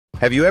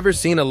Have you ever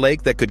seen a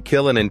lake that could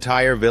kill an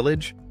entire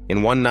village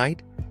in one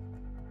night?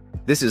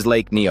 This is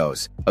Lake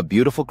Nyos, a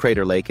beautiful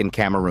crater lake in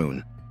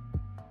Cameroon.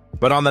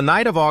 But on the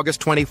night of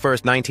August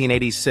 21st,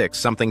 1986,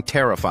 something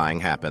terrifying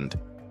happened.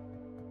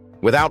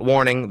 Without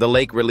warning, the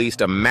lake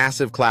released a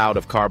massive cloud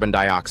of carbon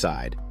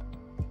dioxide,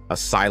 a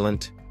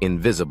silent,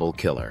 invisible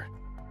killer.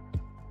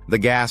 The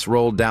gas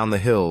rolled down the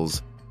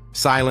hills,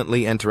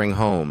 silently entering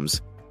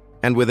homes,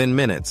 and within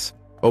minutes,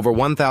 over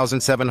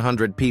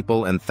 1,700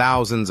 people and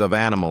thousands of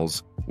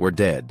animals were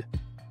dead.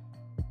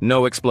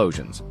 No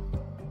explosions,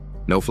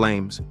 no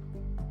flames,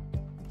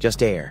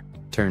 Just air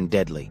turned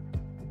deadly.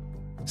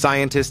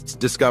 Scientists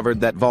discovered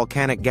that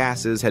volcanic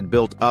gases had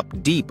built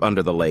up deep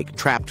under the lake,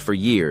 trapped for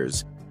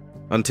years,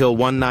 until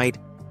one night,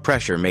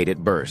 pressure made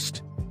it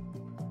burst.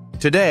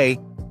 Today,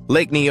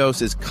 Lake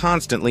Nyos is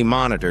constantly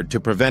monitored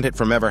to prevent it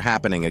from ever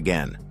happening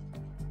again.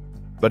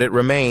 But it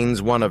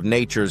remains one of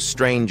nature's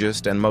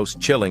strangest and most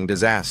chilling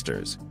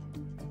disasters.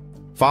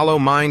 Follow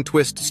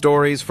MindTwist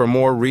stories for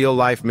more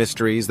real-life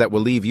mysteries that will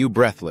leave you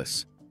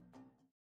breathless.